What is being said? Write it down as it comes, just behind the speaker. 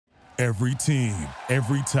Every team,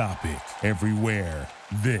 every topic, everywhere.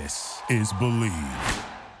 This is Believe.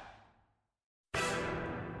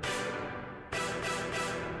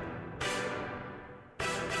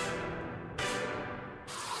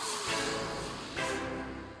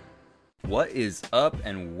 What is up,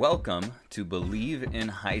 and welcome to Believe in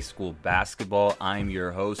High School Basketball. I'm your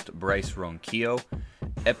host, Bryce Ronquillo.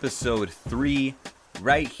 Episode 3,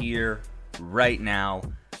 right here, right now.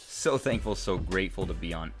 So thankful, so grateful to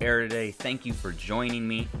be on air today. Thank you for joining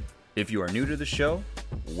me. If you are new to the show,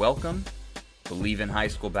 welcome. Believe in High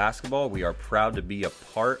School Basketball. We are proud to be a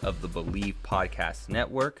part of the Believe Podcast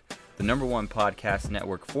Network, the #1 podcast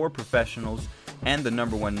network for professionals, and the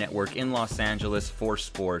 #1 network in Los Angeles for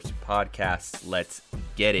sports podcasts. Let's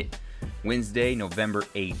get it. Wednesday, November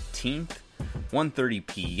 18th, 1:30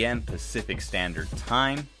 p.m. Pacific Standard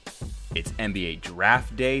Time. It's NBA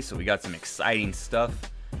Draft Day, so we got some exciting stuff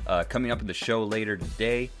coming up in the show later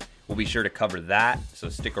today. We'll be sure to cover that, so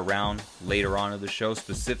stick around later on in the show.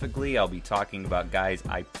 Specifically, I'll be talking about guys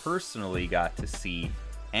I personally got to see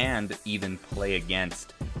and even play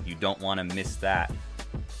against. You don't want to miss that.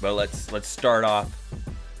 But let's start off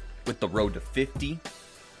with the road to 50.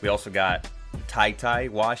 We also got Ty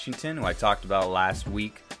Washington, who I talked about last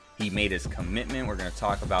week. He made his commitment. We're going to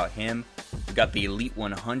talk about him. We got the Elite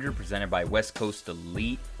 100 presented by West Coast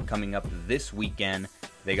Elite coming up this weekend.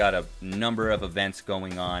 They got a number of events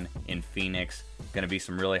going on in Phoenix. Going to be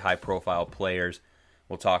some really high-profile players.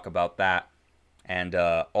 We'll talk about that. And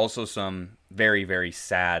also some very, very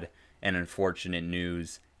sad and unfortunate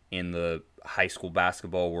news in the high school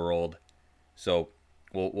basketball world. So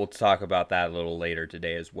we'll talk about that a little later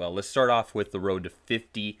today as well. Let's start off with the road to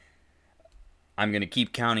 50. I'm going to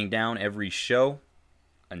keep counting down every show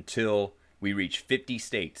until we reach 50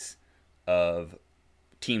 states of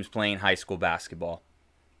teams playing high school basketball.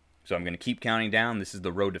 So I'm going to keep counting down. This is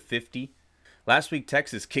the road to 50. Last week,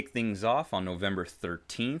 Texas kicked things off on November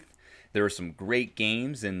 13th. There were some great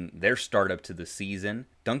games in their startup to the season.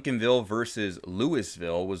 Duncanville versus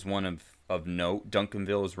Louisville was one of note.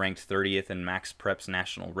 Duncanville was ranked 30th in Max Prep's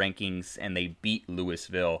national rankings, and they beat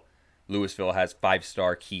Louisville. Louisville has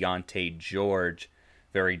 5-star Keontae George,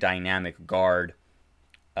 very dynamic guard.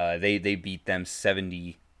 They beat them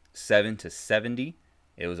 77-70.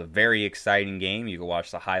 It was a very exciting game. You can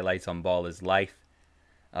watch the highlights on Ball is Life.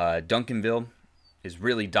 Duncanville is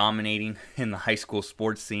really dominating in the high school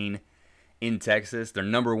sports scene in Texas. They're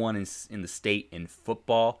 #1 in the state in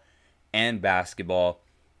football and basketball.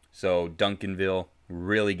 So Duncanville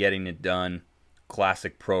really getting it done.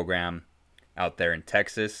 Classic program out there in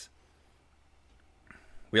Texas.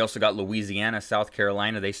 We also got Louisiana, South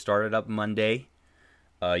Carolina. They started up Monday.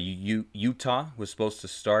 Utah was supposed to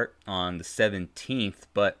start on the 17th,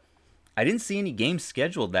 but I didn't see any games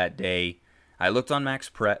scheduled that day. I looked on Max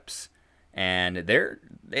Preps, and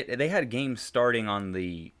they had games starting on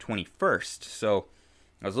the 21st, so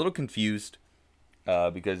I was a little confused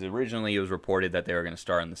because originally it was reported that they were going to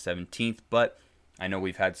start on the 17th, but I know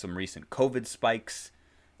we've had some recent COVID spikes,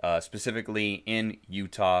 specifically in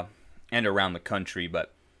Utah and around the country,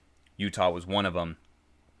 but Utah was one of them.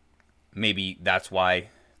 Maybe that's why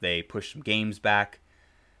they pushed some games back.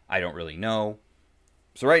 I don't really know.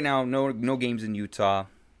 So right now, no games in Utah.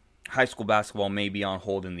 High school basketball may be on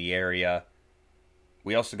hold in the area.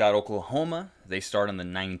 We also got Oklahoma. They start on the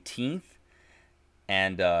 19th.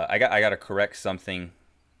 And I got to correct something.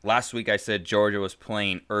 Last week I said Georgia was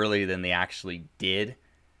playing earlier than they actually did.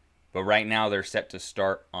 But right now they're set to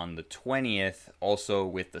start on the 20th. Also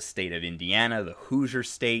with the state of Indiana, the Hoosier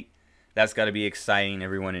State. That's got to be exciting.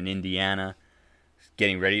 Everyone in Indiana is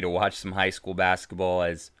getting ready to watch some high school basketball.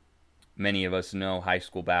 As many of us know, high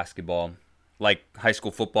school basketball, like high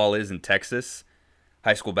school football is in Texas,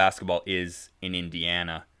 high school basketball is in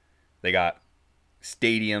Indiana. They got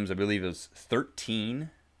stadiums, I believe it was 13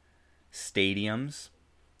 stadiums,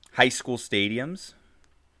 high school stadiums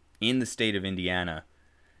in the state of Indiana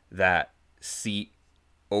that seat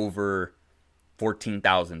over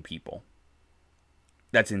 14,000 people.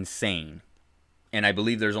 That's insane. And I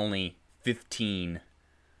believe there's only 15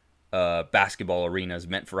 basketball arenas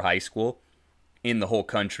meant for high school in the whole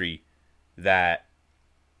country that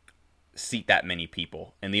seat that many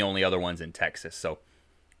people. And the only other one's in Texas. So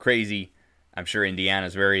crazy. I'm sure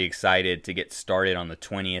Indiana's very excited to get started on the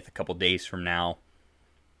 20th, a couple days from now.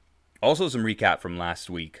 Also some recap from last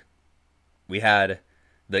week. We had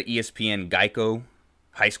the ESPN Geico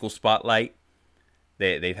High School Spotlight.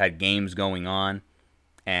 They've had games going on.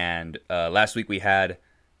 And last week we had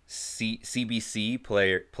CBC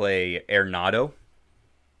play Arenado.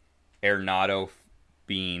 Arenado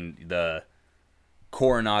being the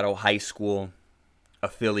Coronado High School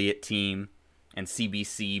affiliate team, and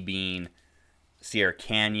CBC being Sierra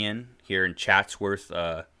Canyon here in Chatsworth,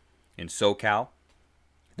 in SoCal,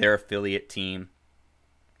 their affiliate team.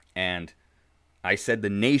 And I said the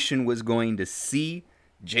nation was going to see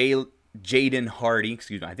Jaden Hardy.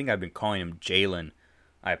 Excuse me, I think I've been calling him Jalen.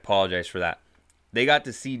 I apologize for that. They got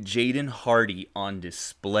to see Jaden Hardy on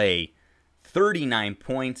display. 39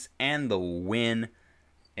 points and the win.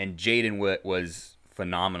 And Jaden was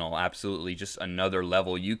phenomenal. Absolutely just another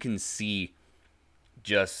level. You can see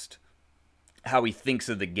just how he thinks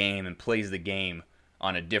of the game and plays the game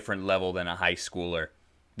on a different level than a high schooler.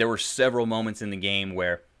 There were several moments in the game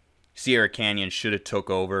where Sierra Canyon should have took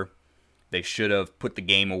over. They should have put the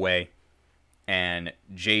game away. And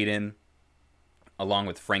Jaden, along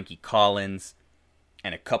with Frankie Collins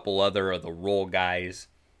and a couple other of the role guys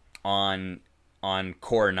on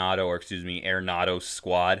Arenado's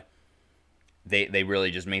squad, they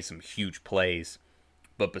really just made some huge plays.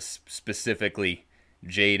 But specifically,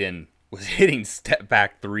 Jaden was hitting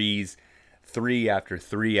step-back threes, 3 after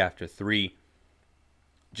 3 after 3,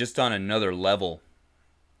 just on another level.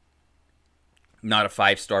 Not a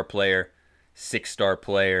 5-star player, 6-star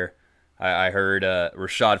player. I heard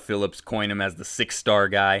Rashad Phillips coin him as the 6-star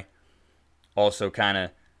guy. Also kind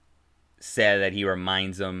of said that he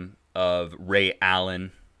reminds him of Ray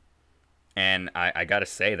Allen. And I got to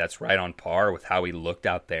say, that's right on par with how he looked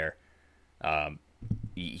out there.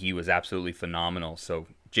 He was absolutely phenomenal. So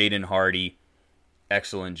Jaden Hardy,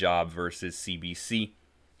 excellent job versus CBC.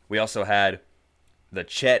 We also had the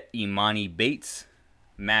Chet Imani Bates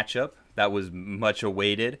matchup that was much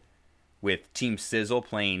awaited, with Team Sizzle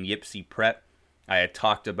playing Yipsy Prep. I had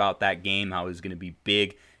talked about that game, how it was going to be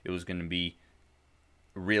big. It was going to be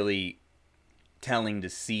really telling to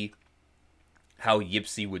see how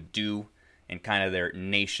Yipsy would do in kind of their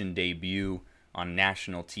nation debut on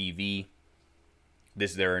national TV.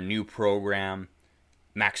 This is their new program.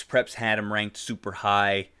 Max Preps had him ranked super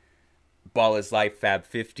high. Ball is Life, Fab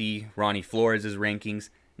 50, Ronnie Flores' rankings,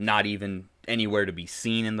 not even anywhere to be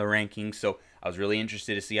seen in the rankings. So I was really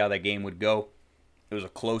interested to see how that game would go. It was a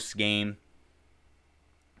close game.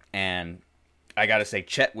 And I got to say,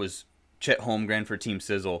 Chet Holmgren for Team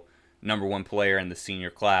Sizzle, number 1 player in the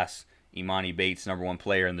senior class. Imani Bates, number 1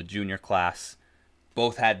 player in the junior class.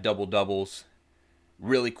 Both had double-doubles.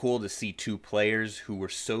 Really cool to see 2 players who were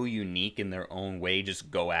so unique in their own way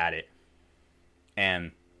just go at it.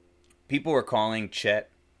 And people were calling Chet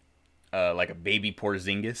like a baby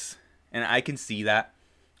Porzingis. And I can see that.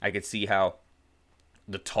 I could see how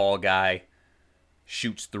the tall guy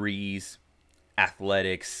shoots threes,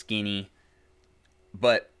 athletic, skinny.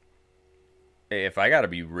 But if I got to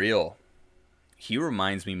be real, he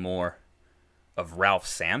reminds me more of Ralph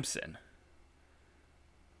Sampson.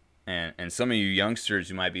 And some of you youngsters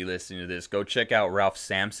who might be listening to this, go check out Ralph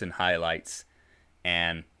Sampson highlights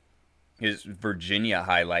and his Virginia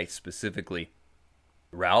highlights specifically.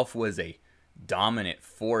 Ralph was a dominant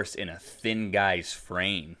force in a thin guy's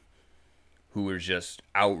frame who was just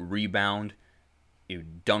out-rebound. He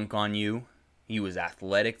would dunk on you. He was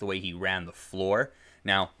athletic the way he ran the floor.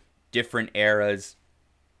 Now, different eras,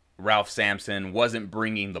 Ralph Sampson wasn't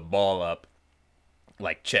bringing the ball up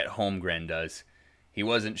like Chet Holmgren does. He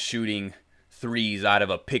wasn't shooting threes out of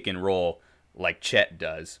a pick and roll like Chet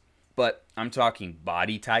does. But I'm talking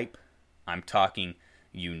body type. I'm talking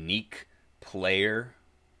unique player.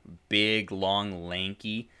 Big, long,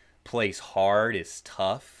 lanky. Plays hard, is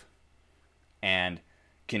tough. And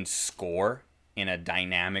can score in a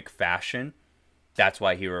dynamic fashion. That's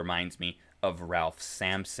why he reminds me of Ralph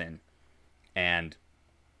Sampson. And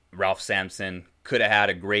Ralph Sampson could have had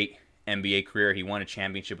a great NBA career. He won a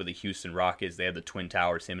championship with the Houston Rockets. They had the Twin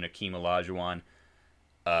Towers, him and Akeem Olajuwon.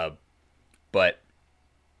 But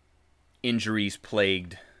injuries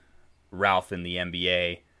plagued Ralph in the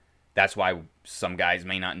NBA. That's why some guys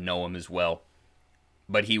may not know him as well.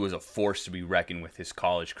 But he was a force to be reckoned with his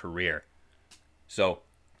college career. So,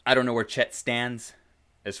 I don't know where Chet stands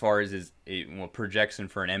as far as his projection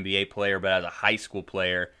for an NBA player, but as a high school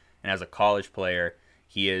player and as a college player,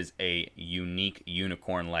 he is a unique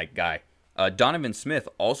unicorn-like guy. Donovan Smith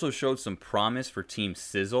also showed some promise for Team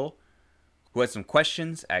Sizzle, who had some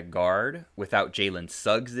questions at guard without Jalen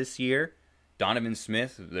Suggs this year. Donovan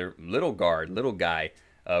Smith, their little guy,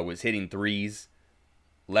 was hitting threes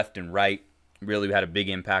left and right. Really had a big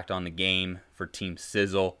impact on the game for Team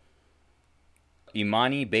Sizzle.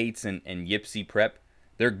 Imani Bates and Yipsy Prep,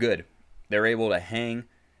 they're good. They're able to hang.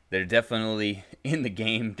 They're definitely in the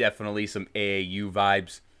game, definitely some AAU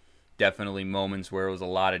vibes, definitely moments where it was a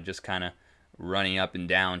lot of just kind of running up and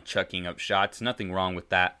down, chucking up shots. Nothing wrong with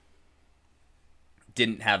that.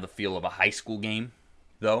 Didn't have the feel of a high school game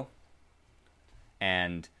though.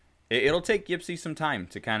 And it'll take Yipsy some time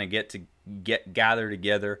to kind of gather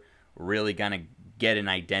together, really kind of get an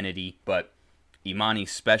identity. But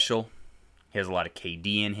Imani's special. He has a lot of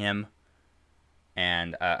KD in him.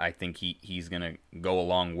 And I think he's going to go a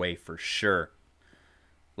long way for sure.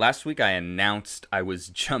 Last week I announced I was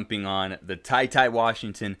jumping on the TyTy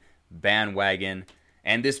Washington bandwagon.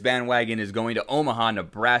 And this bandwagon is going to Omaha,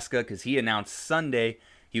 Nebraska, because he announced Sunday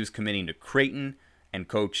he was committing to Creighton and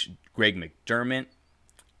Coach Greg McDermott.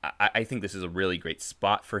 I think this is a really great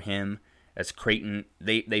spot for him. As Creighton,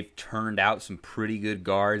 they've turned out some pretty good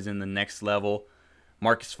guards in the next level.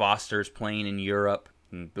 Marcus Foster's playing in Europe.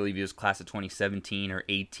 I believe he was class of 2017 or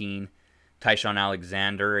 18. Tyshawn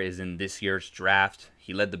Alexander is in this year's draft.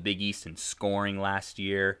 He led the Big East in scoring last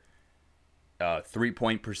year.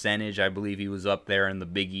 3-point percentage, I believe he was up there in the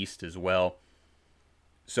Big East as well.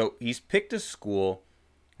 So he's picked a school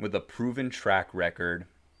with a proven track record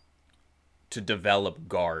to develop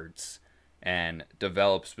guards and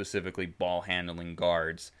develop specifically ball handling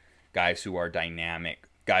guards, guys who are dynamic,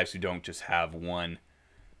 guys who don't just have one,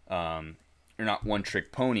 they're not one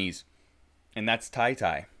trick ponies, and that's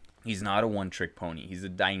TyTy. He's not a one trick pony. He's a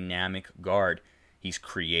dynamic guard. He's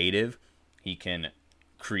creative. He can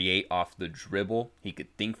create off the dribble. He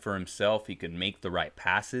could think for himself. He could make the right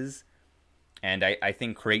passes. And I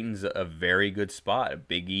think Creighton's a very good spot, a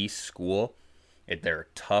Big East school. They're a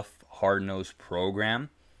tough, hard-nosed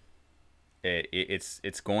program.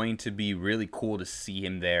 It's going to be really cool to see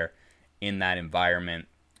him there in that environment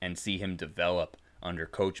and see him develop under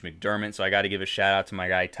Coach McDermott. So I got to give a shout-out to my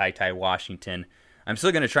guy, TyTy Washington. I'm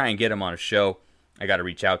still going to try and get him on a show. I got to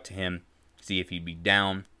reach out to him, see if he'd be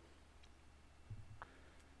down.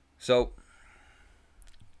 So,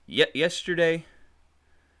 yesterday,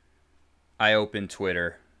 I opened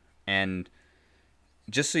Twitter, and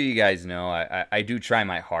just so you guys know, I do try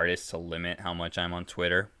my hardest to limit how much I'm on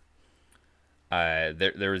Twitter.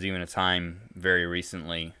 There was even a time very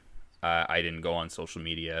recently I didn't go on social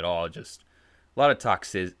media at all. Just a lot of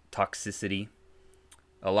toxicity,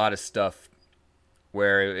 a lot of stuff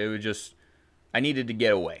where it was just, I needed to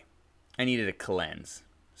get away. I needed to cleanse.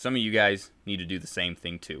 Some of you guys need to do the same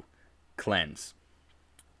thing too. Cleanse.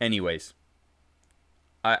 Anyways,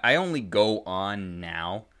 I only go on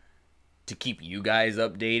now to keep you guys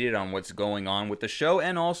updated on what's going on with the show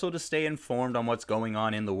and also to stay informed on what's going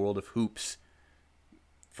on in the world of hoops.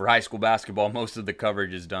 For high school basketball, most of the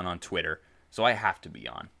coverage is done on Twitter, so I have to be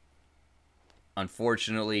on.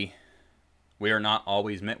 Unfortunately, we are not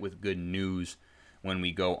always met with good news when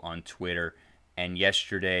we go on Twitter, and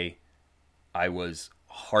yesterday I was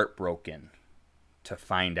heartbroken to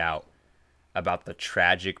find out about the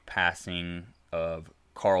tragic passing of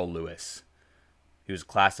Carl Lewis. He was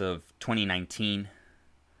class of 2019,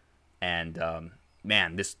 and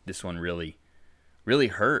man, this one really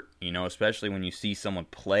hurt, especially when you see someone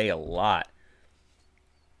play a lot.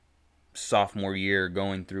 Sophomore year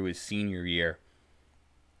going through his senior year,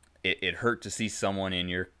 it hurt to see someone in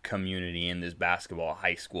your community, in this basketball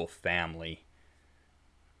high school family,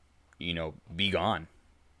 be gone.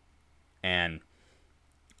 And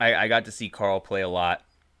I got to see Carl play a lot,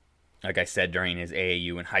 like I said, during his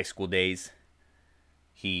AAU and high school days.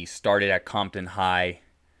 He started at Compton High,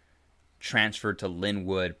 transferred to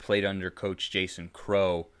Linwood, played under Coach Jason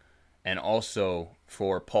Crow, and also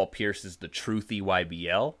for Paul Pierce's The Truth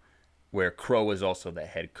EYBL, where Crow was also the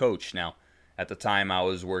head coach. Now, at the time, I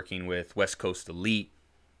was working with West Coast Elite,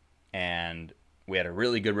 and we had a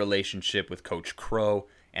really good relationship with Coach Crow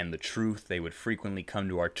and The Truth. They would frequently come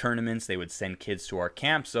to our tournaments. They would send kids to our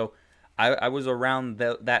camp. So I was around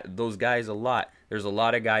those guys a lot. There's a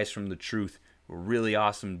lot of guys from The Truth who were really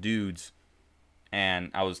awesome dudes,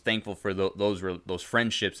 and I was thankful for those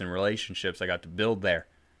friendships and relationships I got to build there.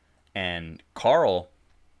 And Carl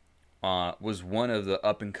was one of the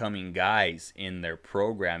up-and-coming guys in their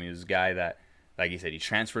program. He was a guy that, like he said, he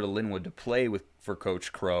transferred to Linwood to play for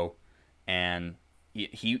Coach Crow, and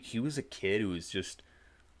he was a kid who was just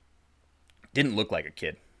didn't look like a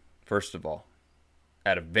kid, first of all.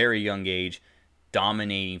 At a very young age,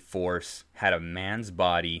 dominating force, had a man's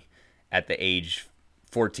body at the age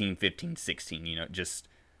 14, 15, 16, just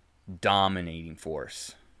dominating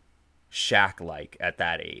force. Shaq-like at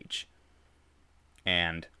that age.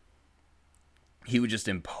 And he would just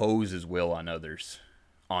impose his will on others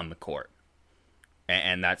on the court.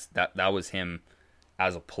 And that was him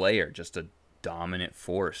as a player, just a dominant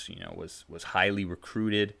force, was highly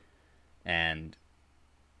recruited and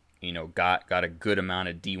got a good amount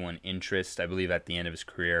of D1 interest, I believe, at the end of his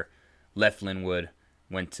career. Left Linwood,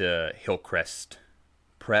 went to Hillcrest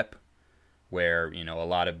Prep, where, a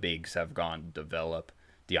lot of bigs have gone to develop.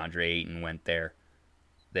 DeAndre Ayton went there.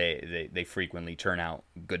 They frequently turn out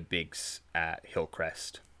good bigs at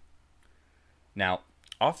Hillcrest. Now,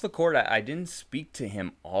 off the court, I didn't speak to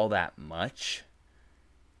him all that much.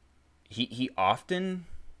 He often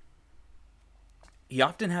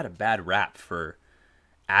had a bad rap for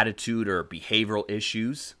attitude or behavioral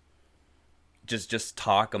issues. Just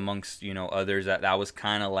talk amongst, others. That was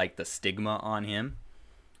kind of like the stigma on him.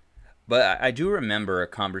 But I do remember a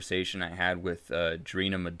conversation I had with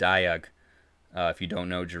Jarina Madayag. If you don't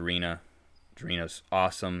know Jarina's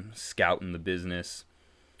awesome, scout in the business.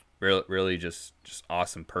 Really just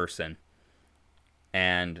awesome person.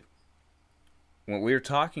 And when we were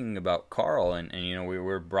talking about Carl, and we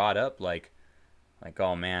were brought up like,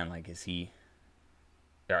 oh man, like is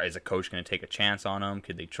a coach going to take a chance on him?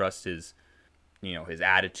 Could they trust his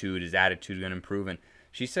attitude? His attitude going to improve? And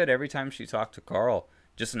she said every time she talked to Carl,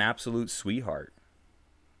 just an absolute sweetheart.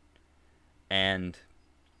 And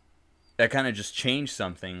that kind of just changed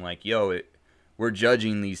something. Like, we're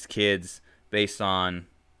judging these kids based on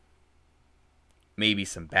maybe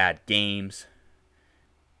some bad games,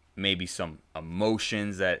 maybe some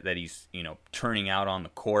emotions that he's, turning out on the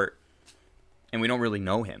court. And we don't really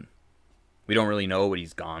know him. We don't really know what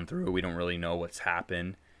he's gone through. We don't really know what's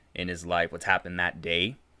happened in his life, what's happened that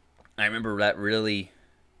day. I remember that really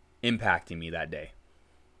impacting me that day.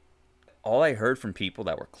 All I heard from people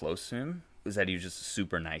that were close to him was that he was just a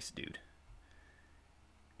super nice dude.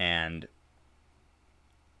 And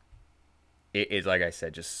it's, like I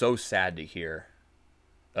said, just so sad to hear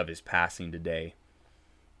of his passing today.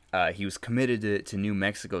 He was committed to New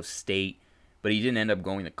Mexico State, but he didn't end up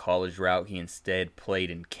going the college route. He instead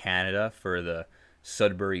played in Canada for the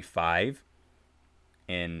Sudbury Five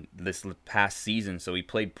in this past season. So he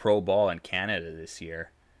played pro ball in Canada this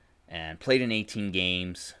year and played in 18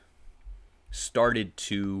 games, started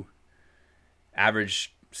 2,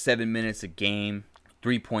 averaged 7 minutes a game,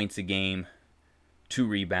 3 points a game, 2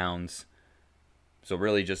 rebounds. So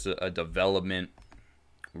really just a development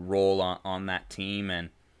role on that team. And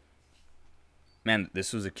man,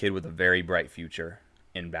 this was a kid with a very bright future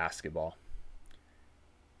in basketball.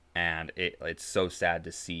 And it's so sad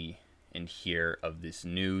to see and hear of this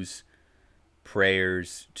news.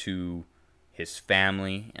 Prayers to his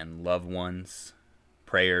family and loved ones.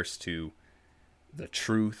 Prayers to the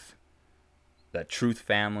Truth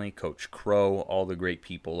family, Coach Crow, all the great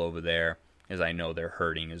people over there, as I know they're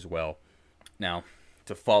hurting as well. Now,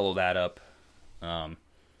 to follow that up,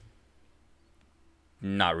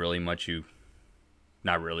 not really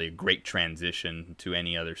a great transition to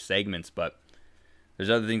any other segments, but there's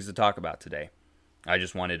other things to talk about today. I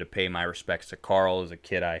just wanted to pay my respects to Carl. As a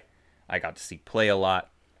kid, I got to see play a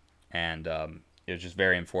lot, and it was just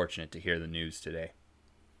very unfortunate to hear the news today,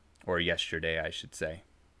 or yesterday, I should say.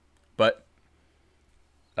 But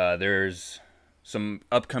there's some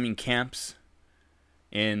upcoming camps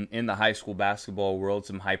in the high school basketball world,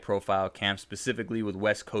 some high-profile camps, specifically with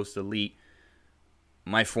West Coast Elite.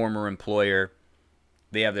 My former employer,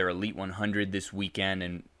 they have their Elite 100 this weekend,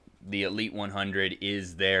 and the Elite 100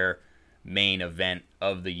 is their main event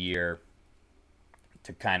of the year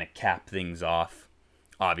to kind of cap things off.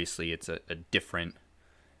 Obviously, it's a different,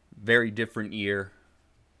 very different year,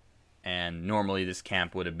 and normally this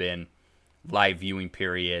camp would have been live viewing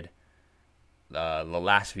period, the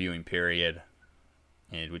last viewing period,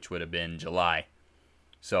 which would have been July.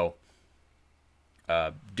 So,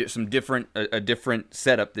 a different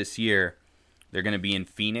setup this year. They're going to be in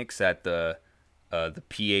Phoenix at the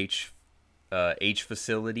PH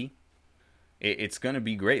facility. It's going to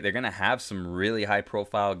be great. They're going to have some really high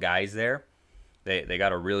profile guys there. They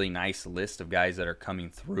got a really nice list of guys that are coming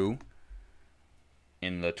through.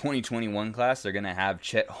 In the 2021 class, they're going to have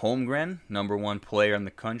Chet Holmgren, number 1 player in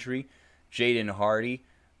the country. Jaden Hardy,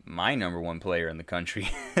 my number 1 player in the country.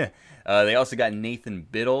 They also got Nathan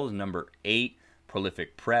Biddle, number 8,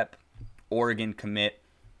 prolific prep, Oregon commit.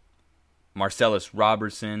 Marcellus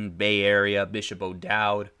Robertson, Bay Area, Bishop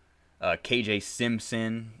O'Dowd. KJ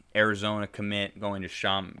Simpson, Arizona commit, goes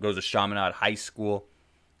to Chaminade High School.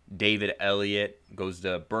 David Elliott goes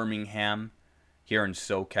to Birmingham here in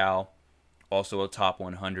SoCal. Also a top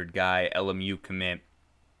 100 guy, LMU commit.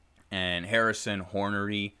 And Harrison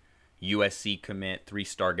Hornery, USC commit,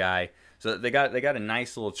 3-star guy. So they got a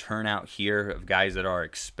nice little turnout here of guys that are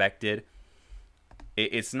expected.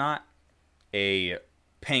 It's not a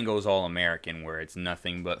Pangos All-American where it's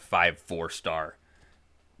nothing but 5 4-star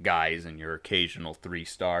guys and your occasional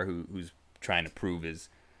 3-star who's trying to prove his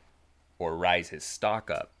or rise his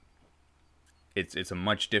stock up. It's a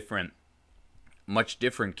much different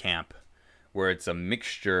camp where it's a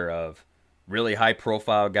mixture of really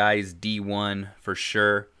high-profile guys, D1 for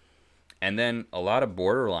sure, and then a lot of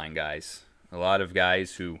borderline guys. A lot of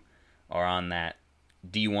guys who are on that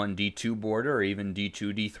D1, D2 border, or even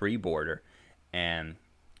D2, D3 border. And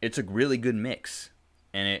it's a really good mix.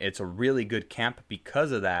 And it's a really good camp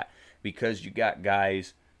because of that. Because you got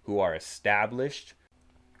guys who are established,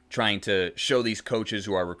 trying to show these coaches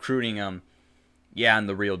who are recruiting them, yeah, I'm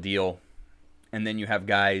the real deal. And then you have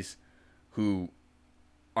guys who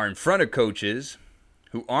are in front of coaches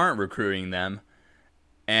who aren't recruiting them,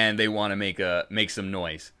 and they want to make some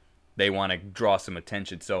noise. They want to draw some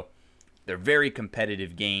attention. So they're very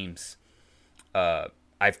competitive games.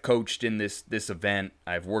 I've coached in this event.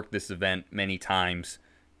 I've worked this event many times.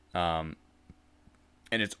 And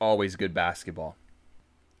it's always good basketball.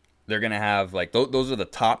 They're going to have, like, those are the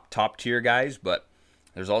top tier guys, but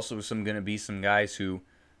there's also going to be some guys who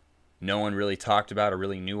no one really talked about or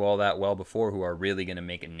really knew all that well before, who are really going to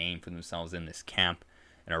make a name for themselves in this camp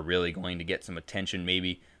and are really going to get some attention.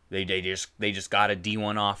 Maybe they just got a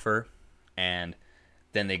D1 offer, and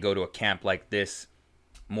then they go to a camp like this.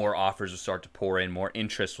 More offers will start to pour in, more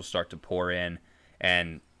interest will start to pour in,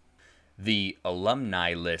 and the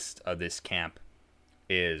alumni list of this camp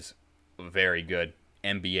is very good.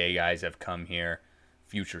 NBA guys have come here,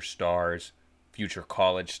 future stars, future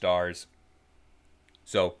college stars.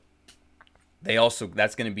 So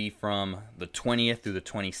that's going to be from the 20th through the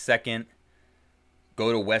 22nd.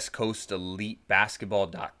 Go to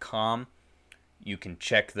westcoastelitebasketball.com. You can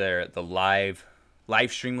check the live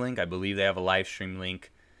stream link. I believe they have a live stream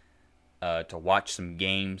link to watch some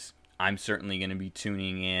games. I'm certainly going to be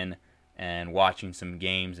tuning in and watching some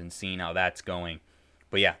games and seeing how that's going.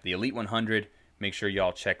 But yeah, the Elite 100, make sure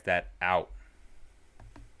y'all check that out.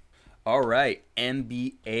 All right,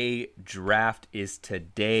 NBA draft is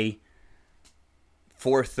today,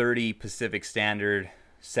 4:30 Pacific Standard,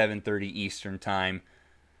 7:30 Eastern Time.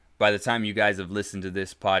 By the time you guys have listened to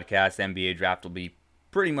this podcast, NBA draft will be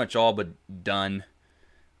pretty much all but done,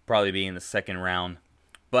 probably be in the second round.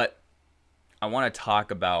 But I want to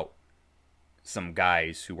talk about some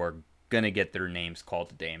guys who are going to get their names called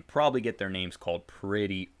today and probably get their names called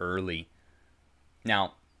pretty early.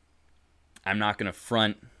 Now, I'm not going to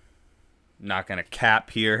front, not going to cap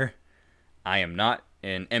here. I am not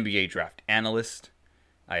an NBA draft analyst.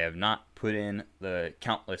 I have not put in the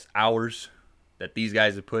countless hours that these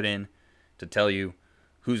guys have put in to tell you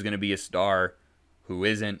who's going to be a star, who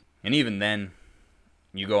isn't. And even then,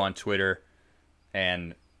 you go on Twitter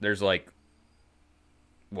and there's like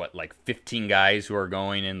 15 guys who are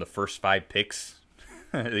going in the first 5 picks.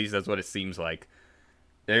 At least that's what it seems like.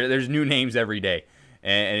 There's new names every day,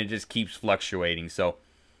 and it just keeps fluctuating. So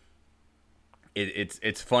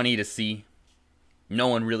it's funny to see. No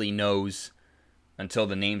one really knows until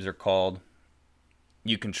the names are called.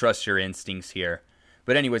 You can trust your instincts here.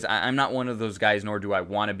 But anyways, I'm not one of those guys, nor do I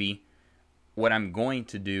want to be. What I'm going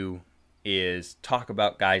to do is talk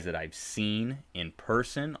about guys that I've seen in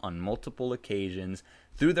person on multiple occasions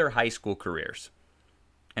through their high school careers,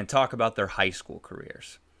 and talk about their high school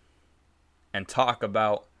careers, and talk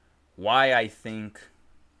about why I think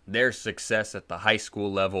their success at the high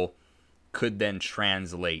school level could then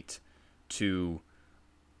translate to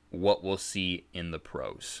what we'll see in the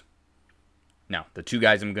pros. Now, the two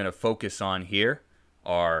guys I'm going to focus on here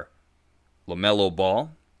are LaMelo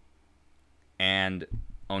Ball and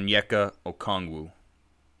Onyeka Okongwu.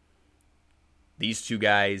 These two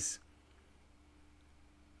guys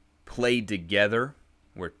played together,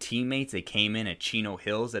 were teammates. They came in at Chino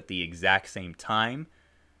Hills at the exact same time.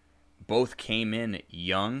 Both came in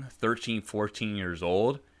young, 13, 14 years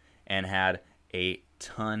old, and had a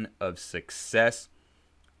ton of success.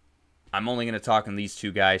 I'm only going to talk on these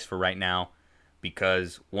two guys for right now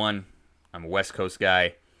because, one, I'm a West Coast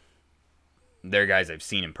guy. They're guys I've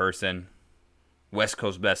seen in person. West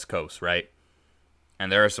Coast, best coast, right? And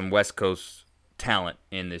there are some West Coast talent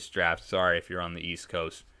in this draft. Sorry if you're on the East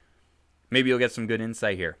Coast. Maybe you'll get some good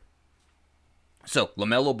insight here. So,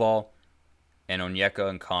 LaMelo Ball and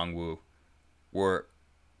Onyeka Okongwu were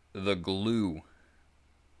the glue,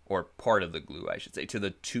 or part of the glue, I should say, to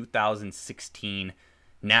the 2016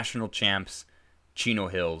 national champs Chino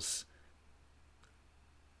Hills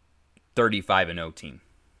 35-0 team.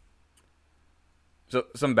 So,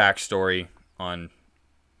 some backstory on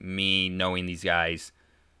me knowing these guys.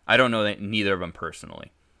 I don't know neither of them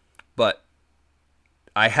personally, but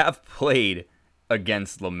I have played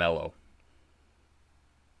against LaMelo.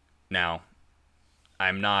 Now,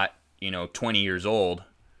 I'm not, 20 years old.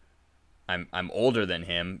 I'm older than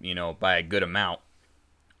him, by a good amount.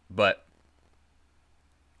 But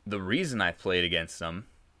the reason I played against him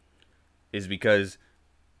is because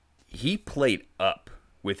he played up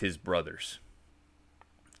with his brothers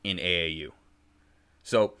in AAU.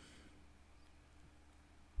 So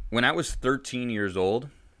when I was 13 years old,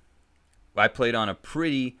 I played on a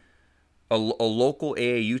local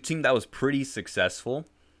AAU team that was pretty successful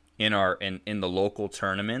in the local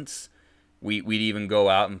tournaments. We'd even go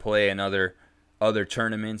out and play in other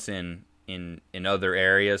tournaments in other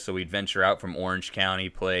areas. So we'd venture out from Orange County,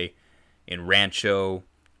 play in Rancho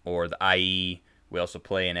or the IE. We also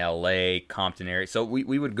play in LA, Compton area. So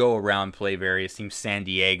we would go around, play various teams, San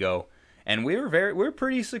Diego, and we were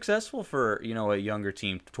pretty successful for a younger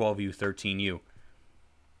team, 12U, 13U.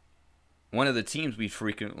 One of the teams we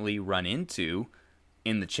frequently run into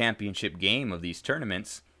in the championship game of these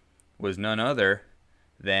tournaments was none other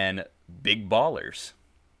than Big Ballers,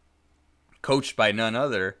 coached by none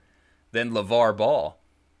other than LeVar Ball,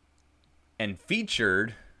 and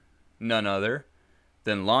featured none other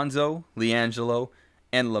than Lonzo, LiAngelo,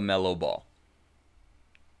 and LaMelo Ball.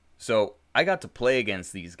 So I got to play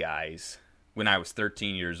against these guys when I was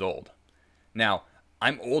 13 years old. Now,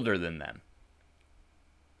 I'm older than them.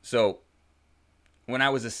 So when I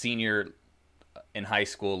was a senior in high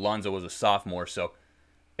school, Lonzo was a sophomore. So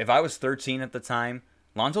if I was 13 at the time,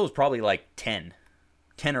 Lonzo was probably like 10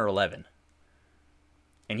 or 11.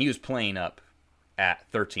 And he was playing up at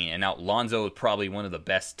 13. And now Lonzo is probably one of the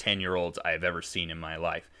best 10-year-olds I've ever seen in my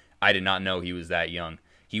life. I did not know he was that young.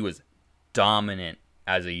 He was dominant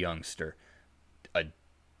as a youngster. A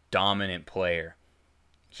dominant player.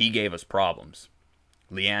 He gave us problems.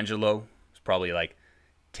 LiAngelo was probably like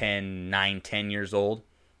 10 years old.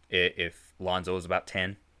 If Lonzo was about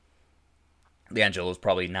 10. LiAngelo was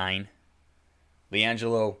probably 9.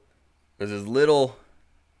 LiAngelo was this little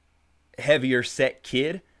heavier set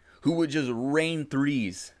kid who would just rain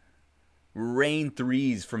threes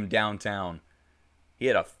from downtown. He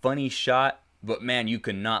had a funny shot, but man, you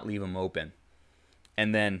could not leave him open.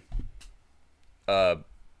 And then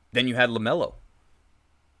you had LaMelo,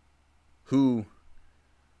 who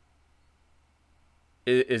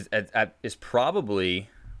is probably,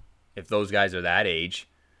 if those guys are that age,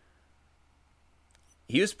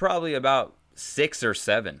 he was probably about 6 or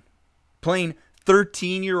 7, playing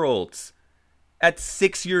 13-year-olds at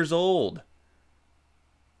 6 years old.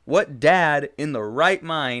 What dad in the right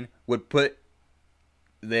mind would put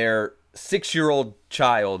their 6-year-old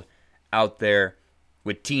child out there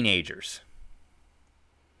with teenagers?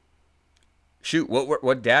 Shoot,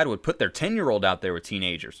 what dad would put their 10-year-old out there with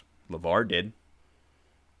teenagers? LeVar did.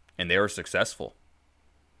 And they were successful.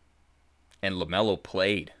 And LaMelo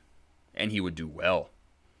played. And he would do well.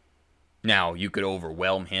 Now, you could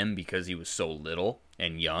overwhelm him because he was so little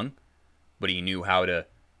and young, but he knew how to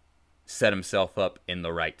set himself up in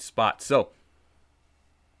the right spot. So,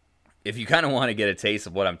 if you kind of want to get a taste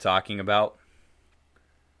of what I'm talking about,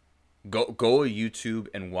 go to YouTube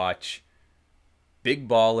and watch Big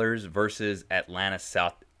Ballers versus Atlanta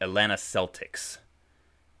Celtics.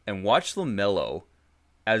 And watch LaMelo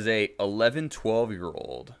as a 11,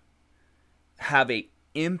 12-year-old have a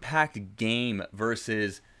impact game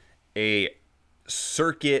versus a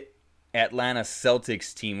circuit Atlanta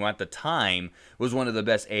Celtics team who at the time was one of the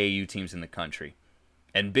best AAU teams in the country.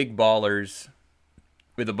 And Big Ballers,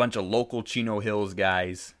 with a bunch of local Chino Hills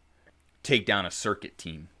guys, take down a circuit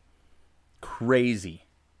team. Crazy.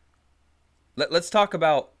 Let's talk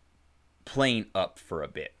about playing up for a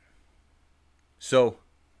bit. So,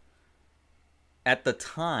 at the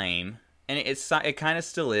time, and it kind of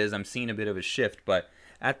still is, I'm seeing a bit of a shift, but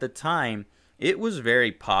at the time, it was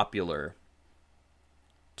very popular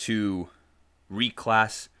to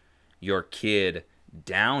reclass your kid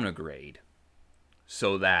down a grade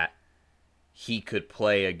so that he could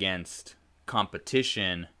play against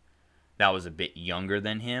competition that was a bit younger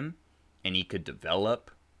than him, and he could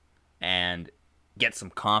develop and get some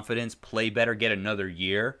confidence, play better, get another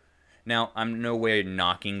year. Now, I'm nowhere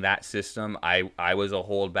knocking that system. I was a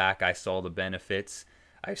holdback. I saw the benefits.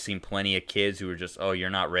 I've seen plenty of kids who are just, oh, you're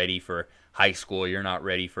not ready for high school. You're not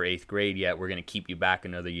ready for 8th grade yet. We're going to keep you back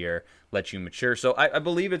another year, let you mature. So I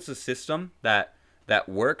believe it's a system that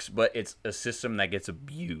works, but it's a system that gets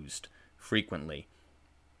abused frequently.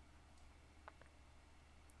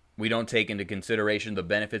 We don't take into consideration the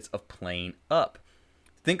benefits of playing up.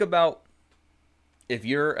 Think about if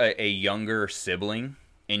you're a younger sibling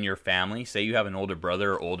in your family, say you have an older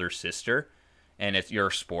brother or older sister, and it's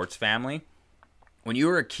your sports family. When you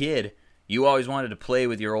were a kid, you always wanted to play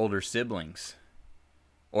with your older siblings.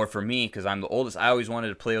 Or for me, because I'm the oldest, I always wanted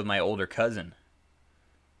to play with my older cousin.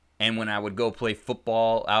 And when I would go play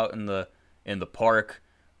football out in the park,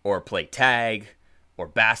 or play tag, or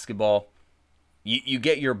basketball, you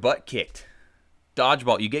get your butt kicked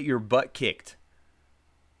Dodgeball, you get your butt kicked.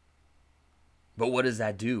 But what does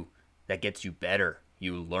that do? That gets you better.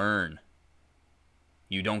 You learn.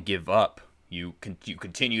 You don't give up. You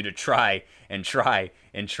continue to try and try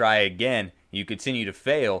and try again. You continue to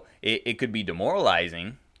fail. It could be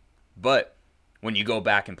demoralizing, but when you go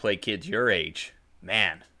back and play kids your age,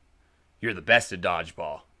 man, you're the best at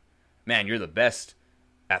dodgeball. Man, you're the best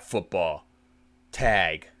at football,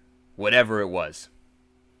 tag, whatever it was.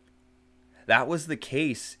 That was the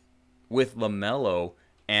case with LaMelo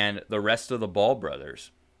and the rest of the Ball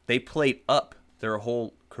brothers. They played up their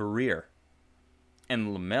whole career.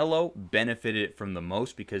 And LaMelo benefited from the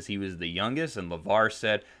most because he was the youngest. And LeVar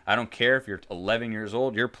said, I don't care if you're 11 years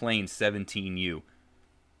old, you're playing 17U.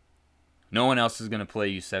 No one else is going to play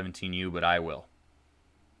you 17U, but I will.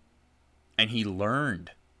 And he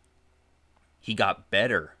learned. He got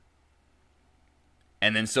better.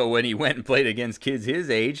 And then so when he went and played against kids his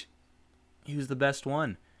age, he was the best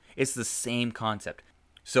one. It's the same concept.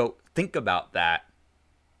 So think about that.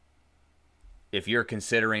 If you're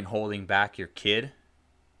considering holding back your kid,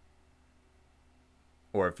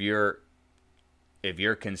 or if you're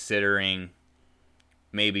considering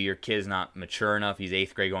maybe your kid's not mature enough, he's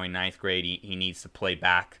 8th grade going 9th grade, he needs to play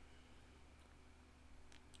back.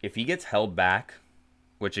 If he gets held back,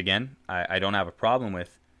 which again, I don't have a problem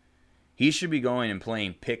with, he should be going and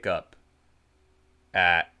playing pickup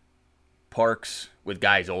at parks with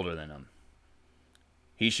guys older than him.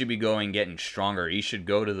 He should be going getting stronger. He should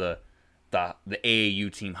go to the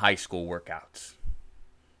AAU team high school workouts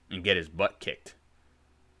and get his butt kicked.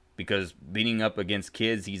 Because beating up against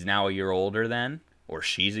kids he's now a year older than, or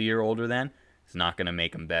she's a year older than, is not going to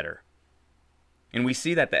make him better. And we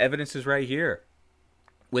see that the evidence is right here.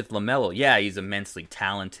 With LaMelo, yeah, he's immensely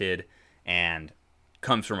talented and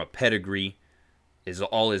comes from a pedigree.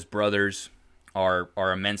 All his brothers are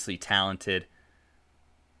immensely talented.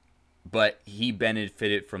 But he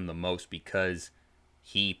benefited from the most because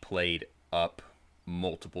he played up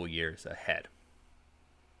multiple years ahead.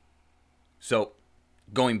 So,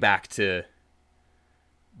 going back to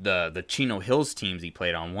the Chino Hills teams he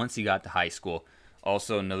played on once he got to high school,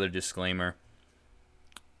 also another disclaimer,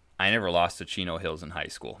 I never lost to Chino Hills in high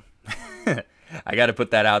school. I got to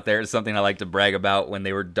put that out there. It's something I like to brag about when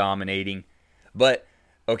they were dominating. But,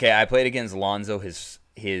 okay, I played against Lonzo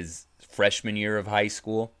his freshman year of high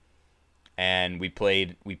school, and we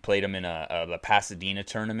played him in the Pasadena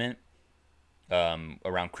tournament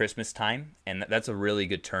around Christmas time, and that's a really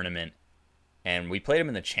good tournament. And we played him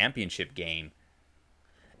in the championship game.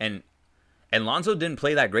 And Lonzo didn't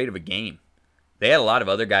play that great of a game. They had a lot of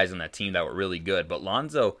other guys on that team that were really good, but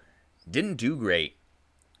Lonzo didn't do great.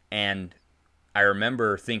 And I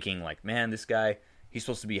remember thinking, like, man, this guy, he's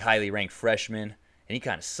supposed to be a highly ranked freshman, and he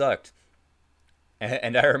kind of sucked.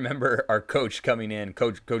 And I remember our coach coming in,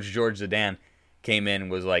 Coach George Zidane came in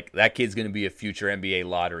and was like, that kid's going to be a future NBA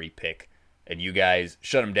lottery pick, and you guys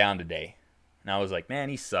shut him down today. And I was like, man,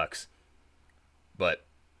 he sucks. But,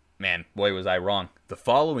 man, boy, was I wrong. The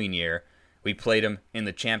following year, we played him in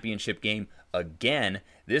the championship game again.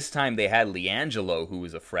 This time they had LiAngelo, who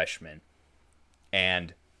was a freshman.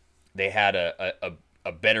 And they had a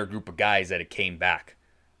better group of guys that had came back.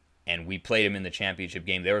 And we played him in the championship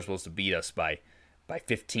game. They were supposed to beat us by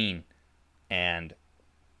 15. And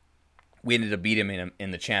we ended up beating him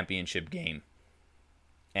in the championship game.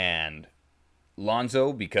 And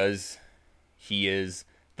Lonzo, because he is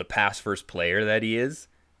the pass-first player that he is,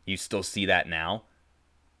 you still see that now.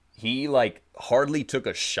 He, hardly took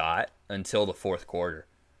a shot until the fourth quarter.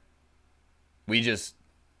 We just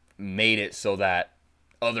made it so that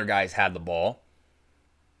other guys had the ball,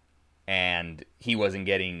 and he wasn't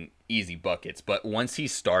getting easy buckets. But once he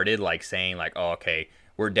started, saying, oh, okay,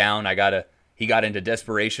 we're down, he got into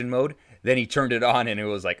desperation mode, then he turned it on, and it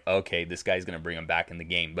was like, okay, this guy's going to bring him back in the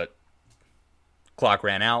game. But clock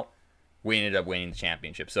ran out. We ended up winning the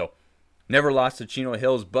championship. So, never lost to Chino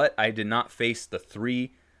Hills, but I did not face the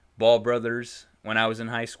 3 Ball brothers when I was in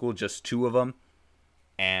high school, just 2 of them,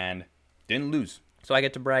 and didn't lose. So I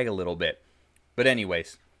get to brag a little bit. But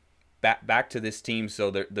anyways, back to this team.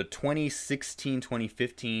 So the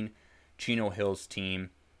 2016-2015 Chino Hills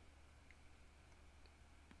team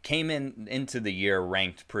came into the year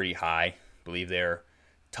ranked pretty high. I believe they're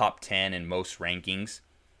top 10 in most rankings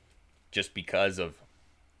just because of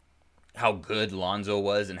how good Lonzo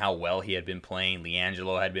was and how well he had been playing.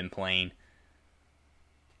 LiAngelo had been playing.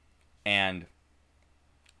 And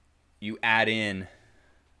you add in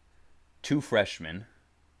 2 freshmen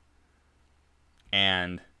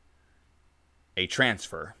and a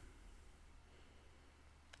transfer.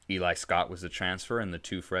 Eli Scott was the transfer, and the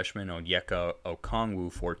 2 freshmen, Onyeka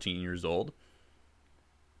Okongwu, 14 years old,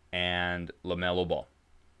 and LaMelo Ball.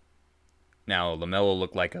 Now, LaMelo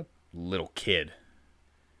looked like a little kid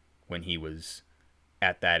when he was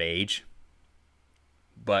at that age,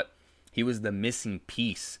 but he was the missing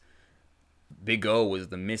piece. Big O was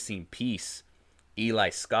the missing piece. Eli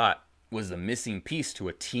Scott was the missing piece to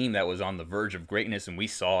a team that was on the verge of greatness, and we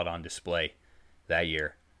saw it on display that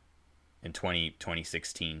year in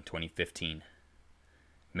 2016, 2015.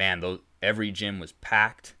 Man, every gym was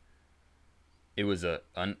packed. It was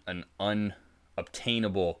an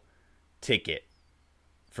unobtainable ticket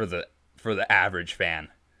for the average fan.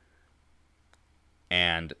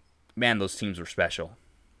 And man, those teams were special.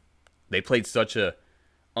 They played such a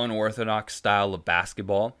unorthodox style of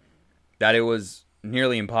basketball that it was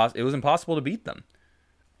nearly impossible. It was impossible to beat them.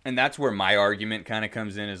 And that's where my argument kind of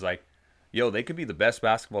comes in, is like, yo, they could be the best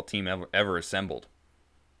basketball team ever assembled.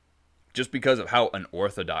 Just because of how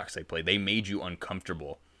unorthodox they played. They made you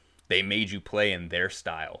uncomfortable. They made you play in their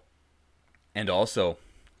style. And also,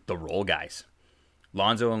 the role guys.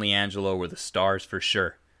 Lonzo and LiAngelo were the stars for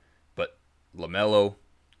sure. But LaMelo,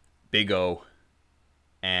 Big O,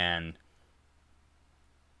 and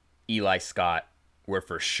Eli Scott were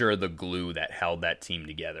for sure the glue that held that team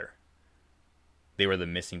together. They were the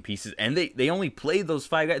missing pieces. And they only played those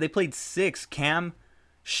 5 guys. They played 6. Cam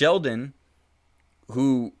Sheldon,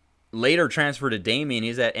 who later transferred to Damian,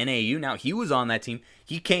 he's at NAU now. He was on that team.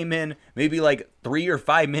 He came in maybe like 3 or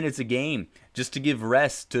 5 minutes a game just to give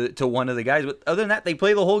rest to one of the guys. But other than that, they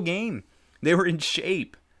played the whole game. They were in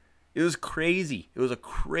shape. It was crazy. It was a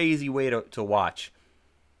crazy way to watch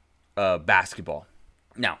basketball.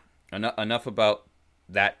 Now, enough about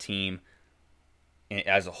that team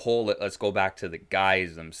as a whole. Let's go back to the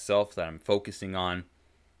guys themselves that I'm focusing on.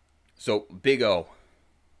 So, Big O.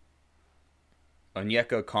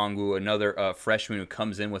 Onyeka Okongwu, another freshman who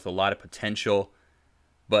comes in with a lot of potential,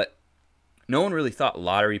 but no one really thought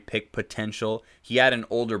lottery pick potential. He had an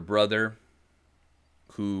older brother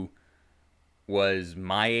who was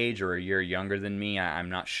my age or a year younger than me. I'm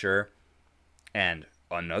not sure. And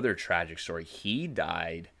another tragic story. He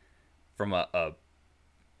died from a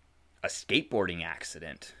skateboarding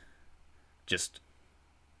accident. Just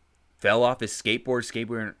fell off his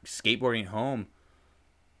skateboarding home,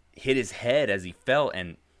 hit his head as he fell,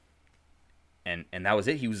 and that was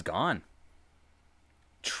it. He was gone.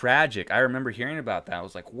 Tragic. I remember hearing about that. I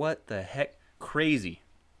was like, what the heck? Crazy.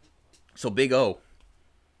 So Big O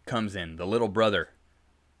comes in, the little brother,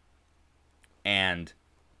 and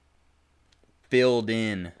filled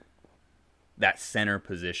in that center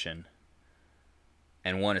position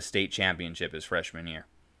and won a state championship his freshman year.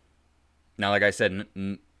 Now, like I said,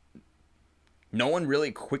 no one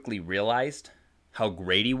really quickly realized how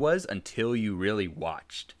great he was until you really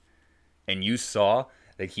watched. And you saw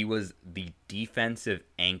that he was the defensive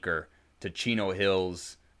anchor to Chino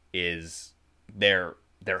Hills is their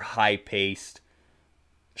high-paced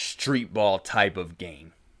street ball type of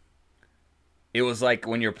game. It was like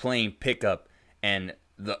when you're playing pickup and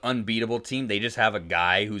the unbeatable team, they just have a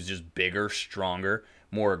guy who's just bigger, stronger,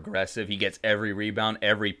 more aggressive. He gets every rebound,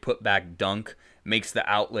 every putback dunk, makes the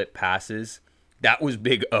outlet passes. That was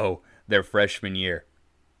Big O their freshman year.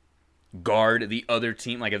 Guard the other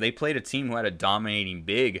team. Like, if they played a team who had a dominating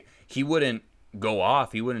big, he wouldn't go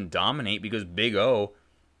off. He wouldn't dominate because Big O,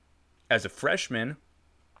 as a freshman,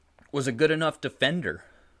 was a good enough defender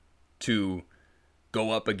to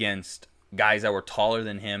go up against guys that were taller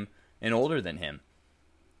than him and older than him.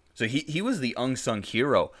 So he was the unsung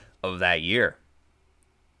hero of that year.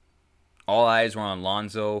 All eyes were on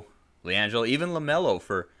Lonzo, LiAngelo, even LaMelo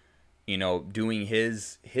for, doing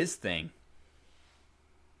his thing.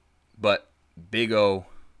 But Big O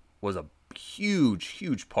was a huge,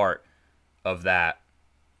 huge part of that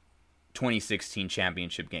 2016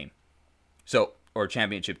 championship game. Or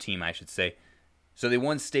championship team, I should say. So they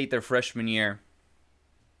won state their freshman year.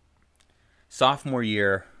 Sophomore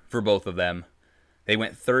year for both of them, they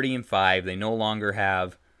went 30-5. They no longer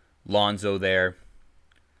have Lonzo there.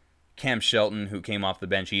 Cam Shelton, who came off the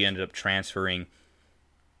bench, he ended up transferring.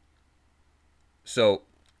 So,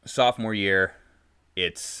 sophomore year,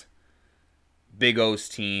 it's Big O's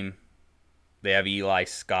team. They have Eli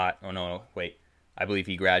Scott. Oh, no, wait. I believe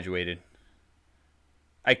he graduated.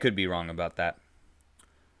 I could be wrong about that.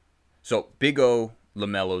 So, Big O,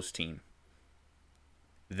 LaMelo's team.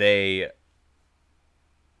 They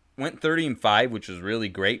went 30-5, which was really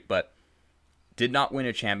great, but did not win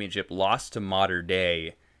a championship. Lost to Mater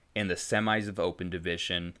Dei in the semis of Open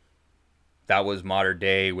Division. That was Mater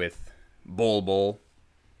Dei with Bull.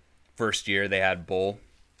 First year they had Bull.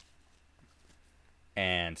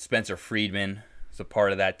 And Spencer Friedman was a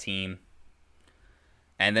part of that team.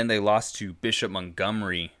 And then they lost to Bishop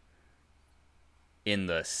Montgomery in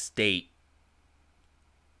the state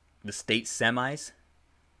semis,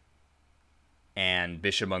 and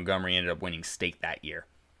Bishop Montgomery ended up winning state that year.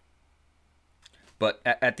 But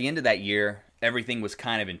at the end of that year, everything was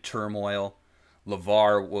kind of in turmoil.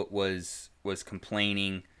 LeVar was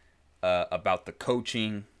complaining about the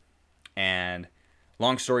coaching, and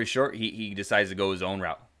long story short, he decides to go his own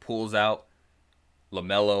route. Pulls out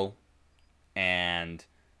LaMelo and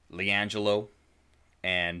LiAngelo,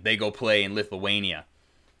 and they go play in Lithuania.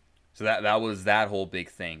 So that was that whole big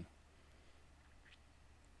thing.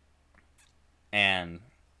 And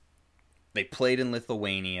they played in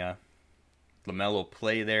Lithuania. LaMelo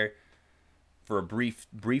played there for a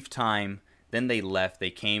brief time. Then they left.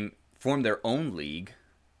 They formed their own league,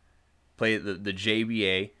 played the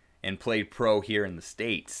JBA, and played pro here in the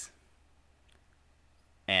States.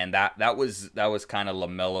 And that was kind of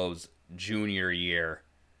LaMelo's junior year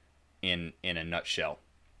in a nutshell.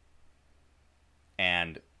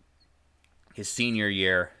 And his senior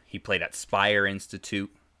year, he played at Spire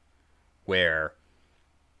Institute, where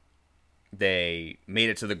they made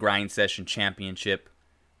it to the Grind Session Championship,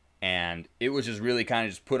 and it was just really kind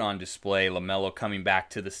of just put on display. LaMelo coming back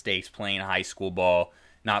to the States, playing high school ball,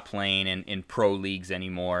 not playing in pro leagues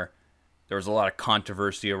anymore. There was a lot of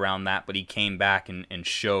controversy around that, but he came back and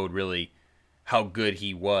showed really how good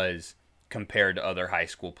he was compared to other high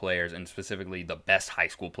school players, and specifically the best high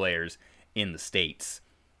school players in the States.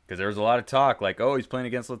 Because there was a lot of talk like, oh, he's playing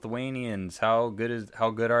against Lithuanians. How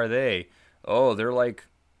good are they? Oh, they're like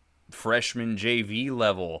freshman JV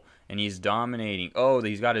level, and he's dominating. Oh,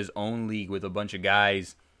 he's got his own league with a bunch of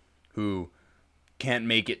guys who can't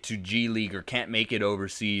make it to G League or can't make it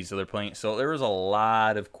overseas, so they're playing. So there was a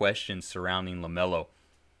lot of questions surrounding LaMelo,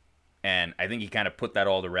 and I think he kind of put that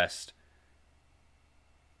all to rest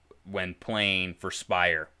when playing for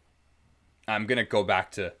Spire. I'm gonna go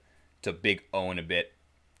back to Big O in a bit.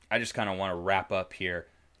 I just kind of want to wrap up here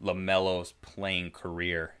LaMelo's playing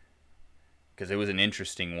career, because it was an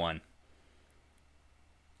interesting one.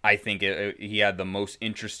 I think he had the most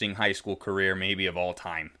interesting high school career maybe of all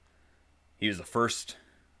time. He was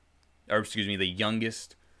the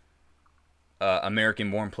youngest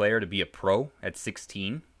American-born player to be a pro at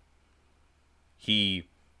 16. His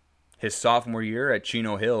sophomore year at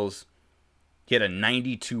Chino Hills, he had a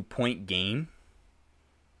 92-point game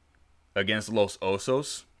against Los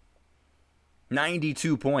Osos.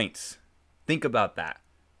 92 points. Think about that.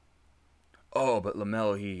 Oh, but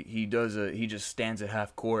LaMelo, he just stands at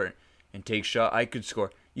half court and takes shot. I could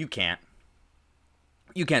score. You can't.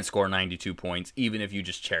 You can't score 92 points, even if you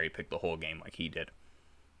just cherry pick the whole game like he did.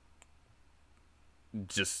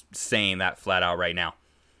 Just saying that flat out right now.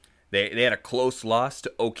 They had a close loss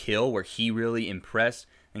to Oak Hill, where he really impressed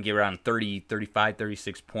and gave around 30, 35,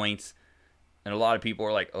 36 points. And a lot of people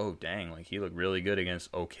were like, oh, dang, like he looked really good against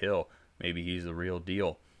Oak Hill. Maybe he's the real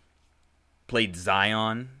deal. Played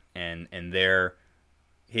Zion, and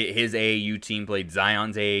his AAU team played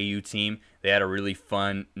Zion's AAU team. They had a really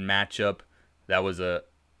fun matchup.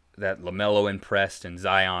 That LaMelo impressed, and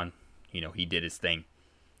Zion, he did his thing.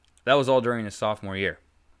 That was all during his sophomore year.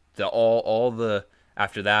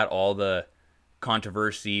 After that, all the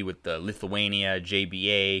controversy with the Lithuania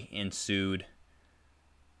JBA ensued.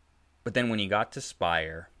 But then when he got to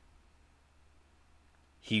Spire,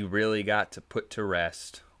 he really got to put to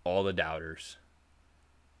rest all the doubters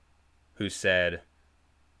who said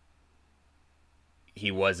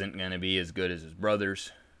he wasn't going to be as good as his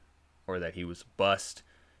brothers, or that he was a bust.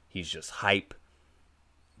 He's just hype.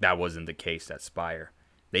 That wasn't the case at Spire.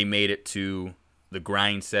 They made it to the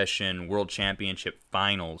Grind Session World Championship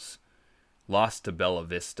Finals, lost to Bella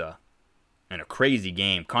Vista in a crazy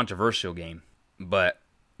game, controversial game. But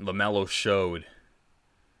LaMelo showed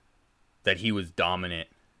that he was dominant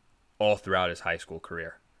all throughout his high school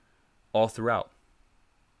career. All throughout.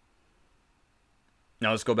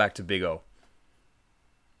 Now let's go back to Big O.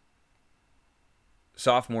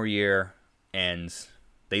 Sophomore year ends.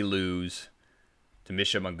 They lose to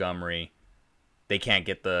Bishop Montgomery. They can't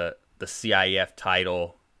get the CIF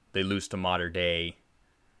title. They lose to Mater Dei.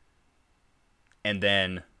 And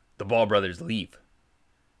then the Ball brothers leave.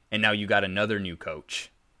 And now you got another new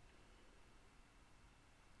coach.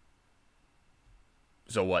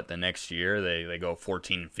 So what, the next year they go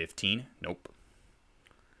 14-15? Nope.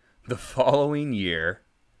 The following year,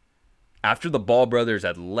 after the Ball brothers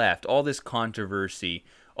had left, all this controversy,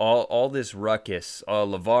 all this ruckus,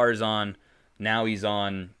 LeVar's on, now he's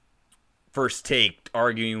on First Take,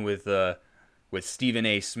 arguing with Stephen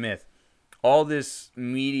A. Smith. All this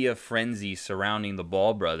media frenzy surrounding the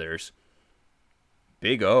Ball brothers.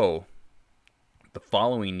 Big O, the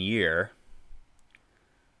following year,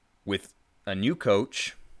 with a new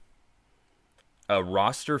coach, a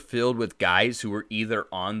roster filled with guys who were either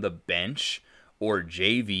on the bench or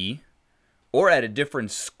JV or at a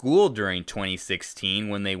different school during 2016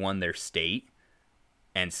 when they won their state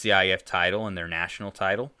and CIF title and their national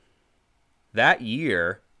title. That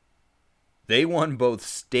year, they won both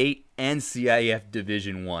state and CIF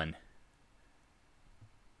Division I.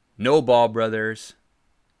 No Ball brothers,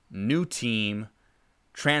 new team,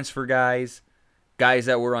 transfer guys, guys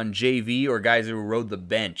that were on JV or guys who rode the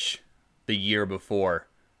bench the year before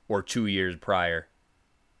or 2 years prior.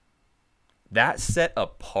 That set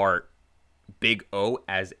apart Big O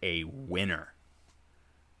as a winner.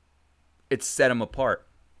 It set him apart.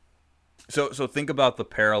 So think about the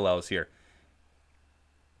parallels here.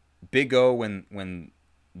 Big O, when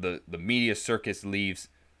the media circus leaves,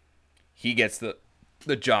 he gets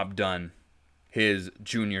the job done his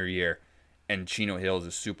junior year, and Chino Hills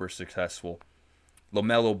is super successful.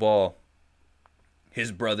 LaMelo Ball,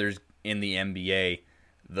 his brother's in the NBA.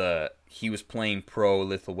 He was playing pro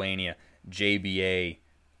Lithuania, JBA,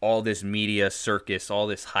 all this media circus, all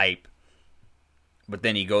this hype. But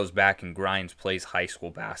then he goes back and grinds, plays high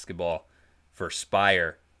school basketball for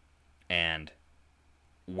Spire, and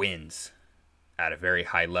wins at a very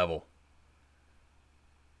high level.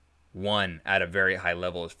 Won at a very high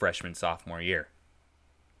level his freshman, sophomore year.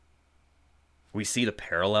 We see the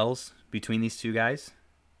parallels between these two guys.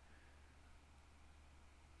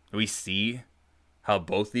 We see how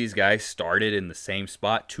both these guys started in the same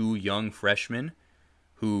spot. Two young freshmen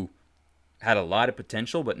who had a lot of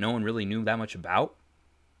potential, but no one really knew that much about.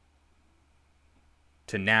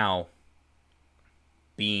 To now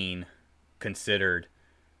being considered,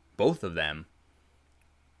 both of them,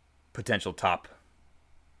 potential top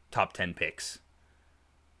 10 picks.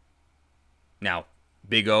 Now,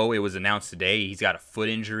 Big O, it was announced today, he's got a foot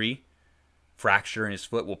injury, fracture in his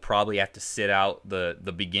foot, will probably have to sit out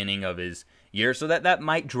the beginning of his year, so that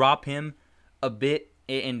might drop him a bit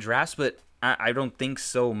in drafts, but I don't think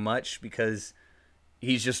so much because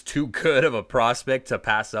he's just too good of a prospect to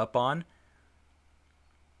pass up on.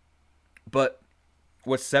 But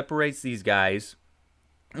what separates these guys,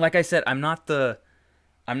 like I said, I'm not the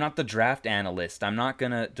draft analyst. I'm not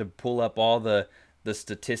gonna to pull up all the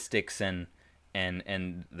statistics and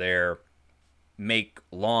their make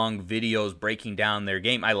long videos breaking down their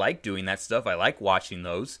game. I like doing that stuff. I like watching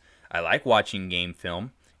those. I like watching game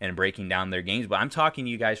film and breaking down their games. But I'm talking to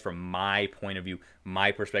you guys from my point of view,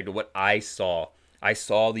 my perspective, what I saw. I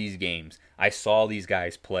saw these games. I saw these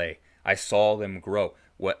guys play. I saw them grow.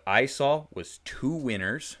 What I saw was two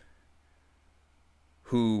winners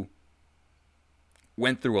who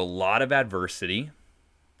went through a lot of adversity,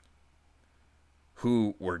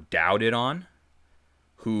 who were doubted on,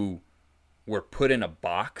 who were put in a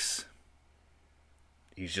box.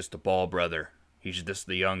 He's just a Ball brother. He's just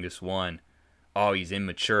the youngest one. Oh, he's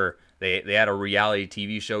immature. They had a reality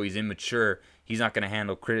TV show. He's immature. He's not going to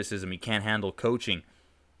handle criticism. He can't handle coaching.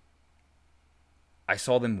 I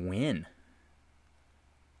saw them win.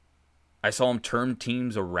 I saw them turn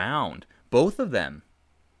teams around. Both of them.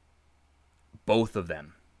 Both of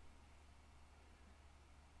them.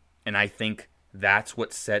 And I think that's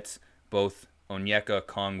what sets both Onyeka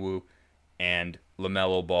Okongwu and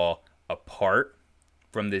LaMelo Ball apart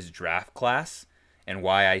from this draft class, and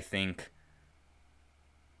why I think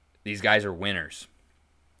these guys are winners.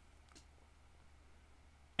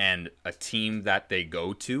 And a team that they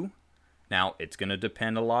go to, now it's going to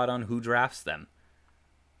depend a lot on who drafts them.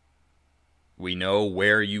 We know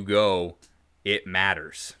where you go, it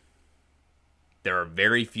matters. There are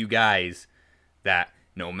very few guys that,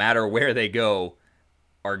 no matter where they go,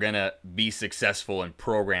 are going to be successful and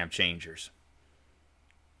program changers.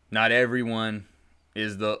 Not everyone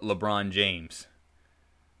is the LeBron James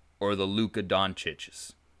or the Luka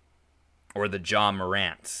Doncic's or the Ja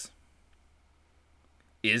Morant's.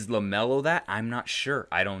 Is LaMelo that? I'm not sure.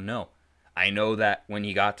 I don't know. I know that when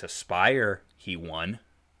he got to Spire, he won.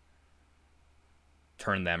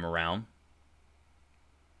 Turned them around.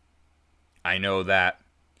 I know that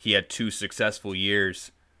he had 2 successful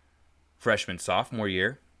years, freshman, sophomore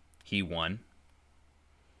year. He won.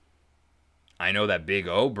 I know that Big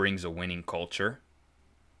O brings a winning culture.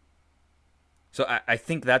 So I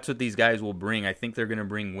think that's what these guys will bring. I think they're going to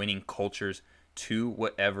bring winning cultures to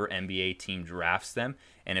whatever NBA team drafts them,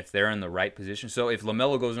 and if they're in the right position. So if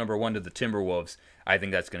LaMelo goes number 1 to the Timberwolves, I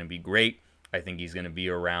think that's going to be great. I think he's going to be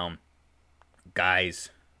around guys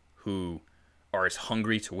who are as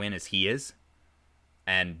hungry to win as he is.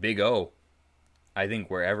 And Big O, I think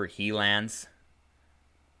wherever he lands,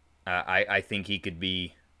 I think he can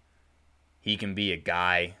be a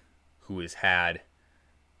guy who has had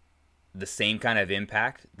the same kind of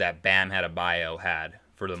impact that Bam Adebayo had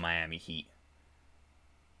for the Miami Heat.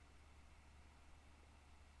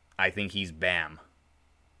 I think he's Bam.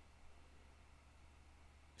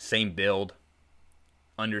 Same build,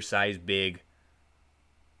 undersized big,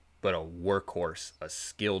 but a workhorse, a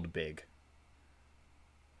skilled big.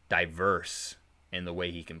 Diverse in the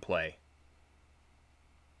way he can play.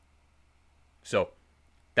 So,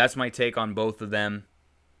 that's my take on both of them.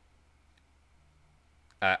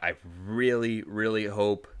 I really, really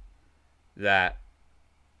hope that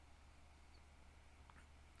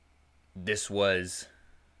this was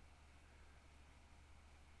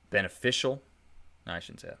beneficial. No, I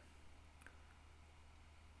shouldn't say that.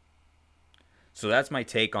 So that's my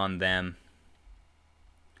take on them.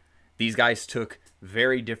 These guys took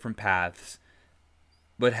very different paths,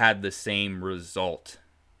 but had the same result.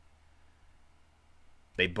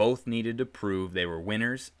 They both needed to prove they were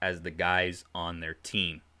winners as the guys on their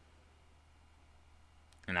team.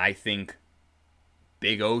 And I think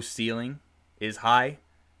Big O's ceiling is high. I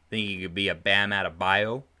think he could be a Bam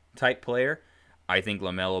Adebayo type player. I think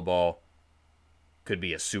LaMelo Ball could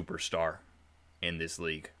be a superstar in this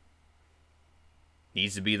league.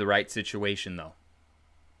 Needs to be the right situation, though.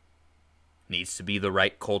 Needs to be the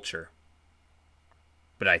right culture.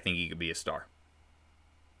 But I think he could be a star.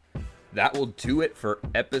 That will do it for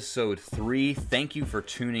episode 3. Thank you for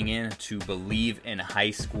tuning in to Believe in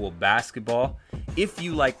High School Basketball. If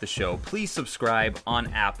you like the show, please subscribe on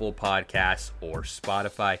Apple Podcasts or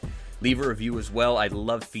Spotify. Leave a review as well. I'd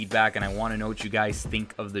love feedback, and I want to know what you guys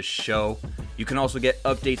think of the show. You can also get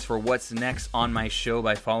updates for what's next on my show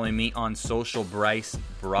by following me on social, Bryce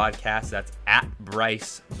Broadcast. That's at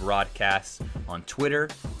Bryce Broadcast on Twitter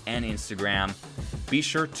and Instagram. Be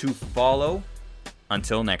sure to follow.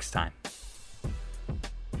 Until next time.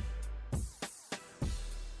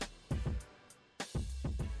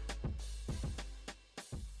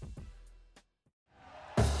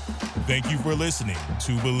 Thank you for listening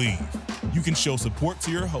to Believe. You can show support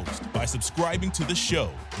to your host by subscribing to the show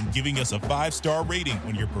and giving us a 5-star rating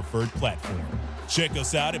on your preferred platform. Check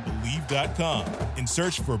us out at Believe.com and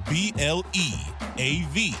search for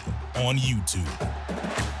BLEAV on YouTube.